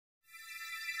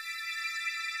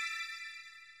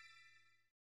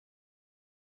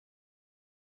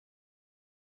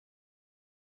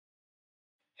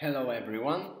Hello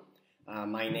everyone,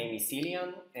 my name is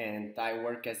Ilian and I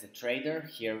work as a trader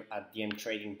here at DM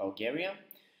Trading Bulgaria.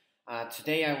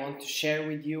 Today I want to share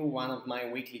with you one of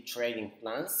my weekly trading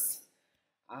plans.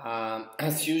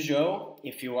 As usual,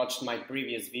 if you watched my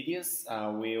previous videos,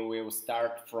 we will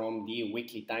start from the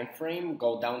weekly time frame,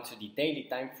 go down to the daily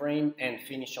time frame and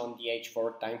finish on the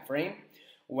H4 time frame,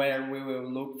 where we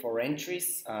will look for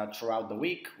entries throughout the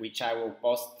week, which I will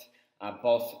post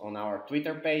both on our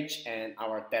Twitter page and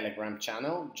our Telegram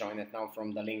channel. Join it now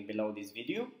from the link below this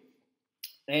video.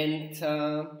 And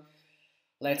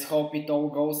let's hope it all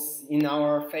goes in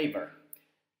our favor.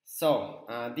 So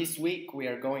this week we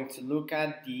are going to look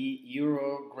at the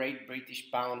Euro Great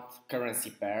British Pound currency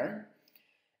pair.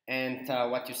 And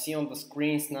what you see on the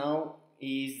screens now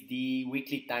is the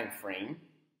weekly time frame.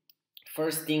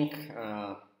 First thing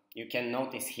you can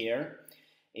notice here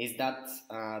is that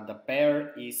the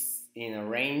pair is in a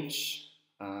range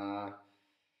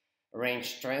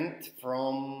trend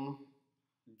from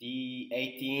the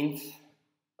 18th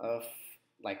of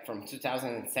from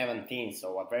 2017,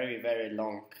 so a very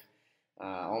long,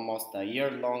 almost a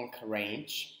year-long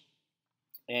range.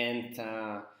 And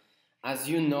as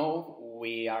you know,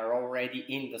 we are already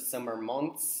in the summer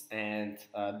months, and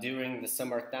during the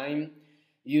summertime,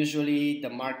 usually the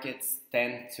markets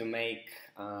tend to make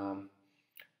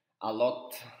a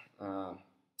lot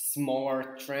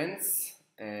smaller trends,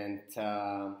 and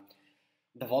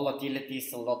the volatility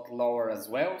is a lot lower as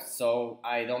well, so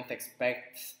I don't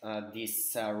expect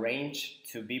this range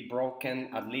to be broken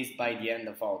at least by the end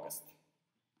of August.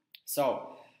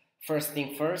 So first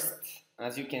thing first,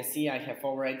 as you can see, I have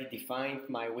already defined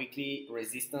my weekly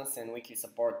resistance and weekly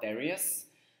support areas.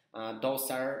 Those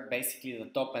are basically the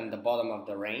top and the bottom of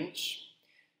the range.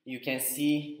 You can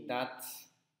see that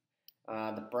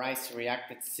the price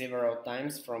reacted several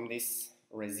times from this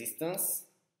resistance,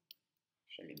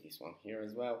 actually this one here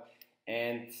as well,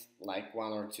 and like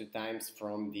 1 or 2 times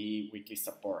from the weekly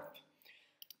support.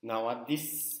 Now at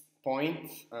this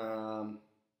point,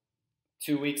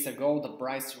 2 weeks ago, the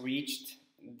price reached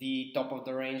the top of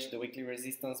the range, the weekly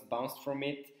resistance, bounced from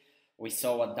it. We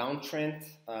saw a downtrend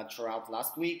throughout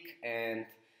last week, and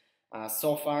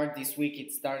so far this week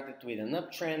it started with an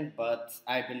uptrend, but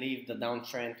I believe the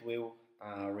downtrend will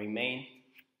remain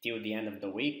till the end of the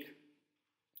week.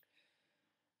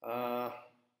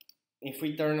 If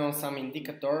we turn on some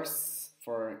indicators,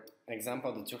 for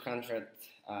example the 200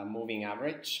 moving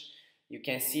average, you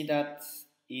can see that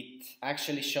it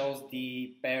actually shows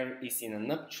the pair is in an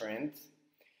uptrend,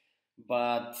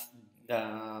 but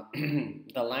the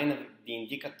the line of the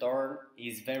indicator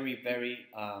is very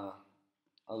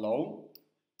low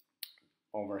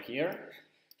over here,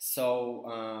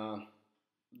 so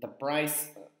the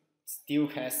price still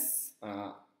has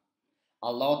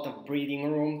a lot of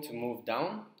breathing room to move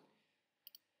down.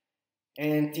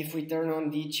 And if we turn on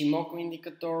the Ichimoku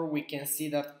indicator, we can see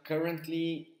that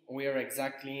currently we are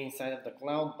exactly inside of the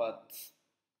cloud, but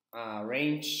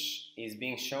range is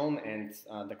being shown, and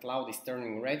the cloud is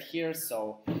turning red here,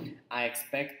 so I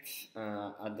expect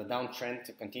the downtrend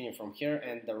to continue from here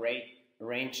and the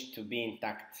range to be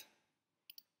intact.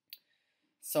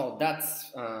 So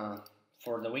that's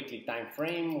for the weekly time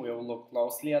frame. We'll look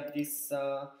closely at these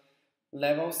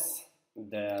levels,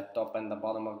 the top and the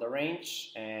bottom of the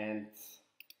range, and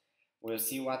we'll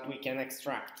see what we can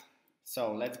extract.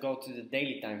 So let's go to the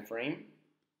daily time frame,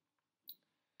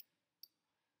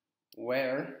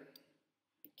 where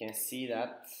you can see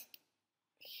that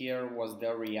here was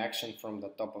the reaction from the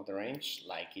top of the range,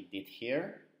 like it did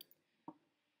here.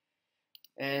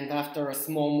 And after a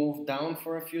small move down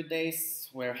for a few days,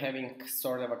 we're having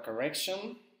sort of a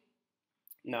correction.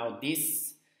 Now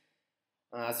this,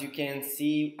 as you can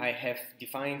see, I have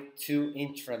defined 2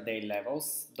 intraday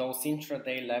levels. Those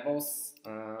intraday levels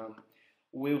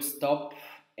will stop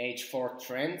H4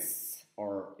 trends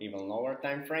or even lower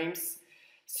time frames.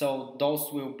 So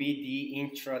those will be the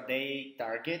intraday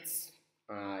targets.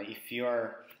 If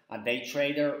you're a day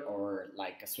trader or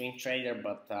like a swing trader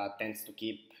but tends to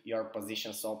keep your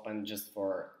positions open just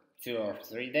for 2 or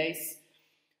 3 days,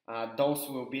 those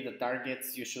will be the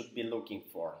targets you should be looking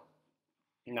for.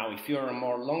 Now if you're a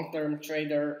more long-term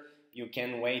trader, you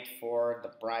can wait for the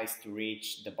price to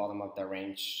reach the bottom of the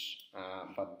range,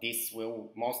 but this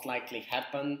will most likely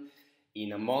happen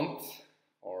in a month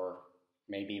or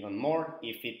maybe even more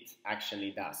if it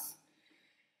actually does.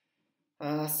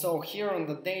 So here on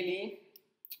the daily,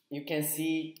 you can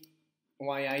see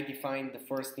why I defined the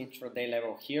first intraday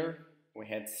level here. We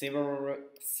had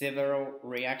several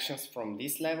reactions from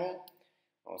this level,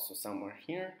 also somewhere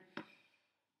here.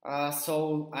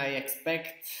 So I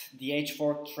expect the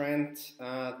H4 trend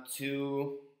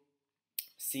to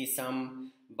see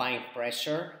some buying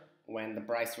pressure when the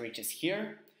price reaches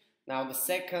here. Now the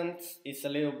second is a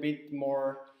little bit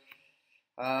more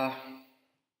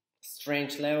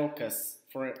strange level, because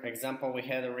for example we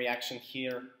had a reaction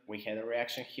here,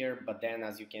 but then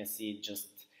as you can see,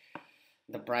 just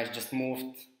the price just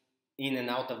moved in and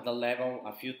out of the level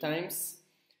a few times.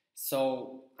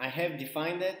 So I have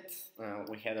defined it.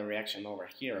 We had a reaction over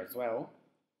here as well,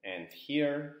 and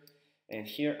here and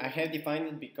here. I have defined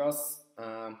it because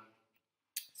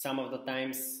some of the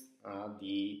times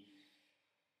the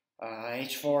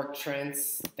H4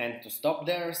 trends tend to stop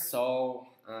there, so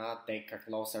take a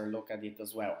closer look at it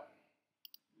as well.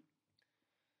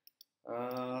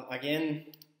 Again,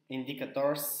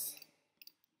 indicators,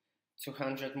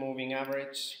 200 moving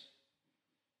average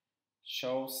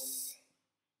shows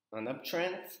an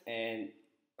uptrend, and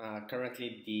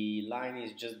currently the line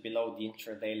is just below the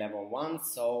intraday level 1,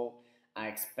 so I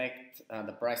expect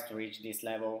the price to reach this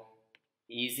level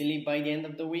easily by the end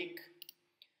of the week.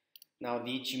 Now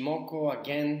the Ichimoku,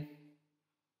 again,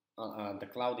 the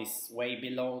cloud is way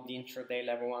below the intraday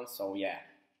level 1, so yeah,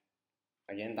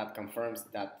 again that confirms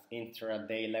that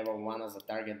intraday level 1 as a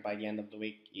target by the end of the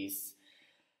week is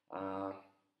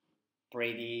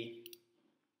pretty,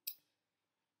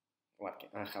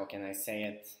 how can I say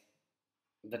it,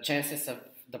 the chances of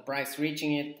the price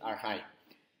reaching it are high.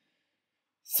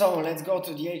 So let's go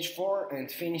to the H4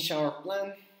 and finish our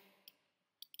plan.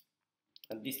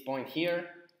 At this point here,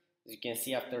 as you can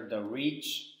see, after the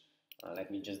reach,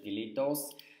 let me just delete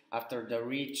those. After the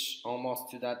reach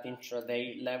almost to that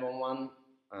intraday level 1,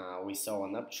 we saw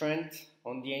an uptrend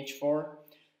on the H4.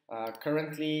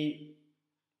 Currently,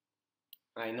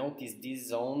 I noticed this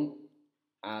zone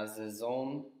as a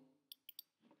zone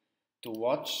to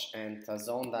watch and a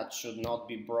zone that should not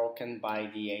be broken by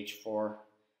the H4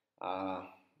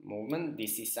 movement.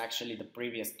 This is actually the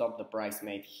previous top the price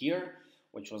made here,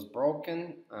 which was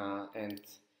broken, and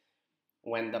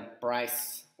when the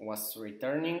price was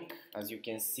returning, as you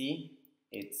can see,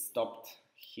 it stopped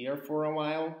here for a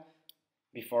while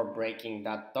before breaking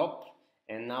that top,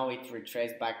 and now it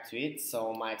retraced back to it.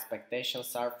 So my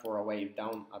expectations are for a wave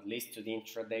down at least to the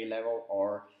intraday level,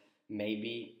 or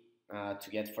maybe to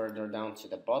get further down to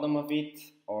the bottom of it,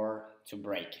 or to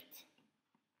break it.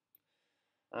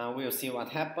 We'll see what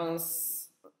happens.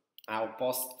 I'll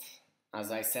post,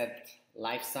 as I said,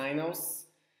 live signals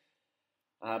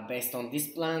based on this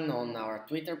plan on our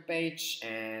Twitter page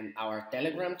and our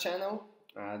Telegram channel.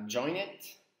 Join it,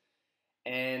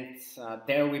 and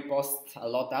there we post a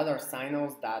lot other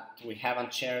signals that we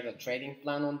haven't shared a trading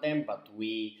plan on them, but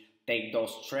we take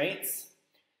those trades.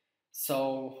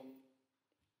 So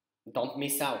don't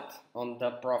miss out on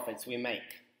the profits we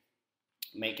make.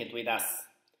 Make it with us.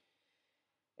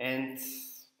 And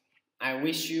I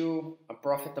wish you a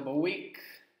profitable week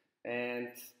and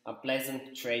a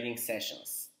pleasant trading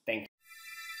sessions.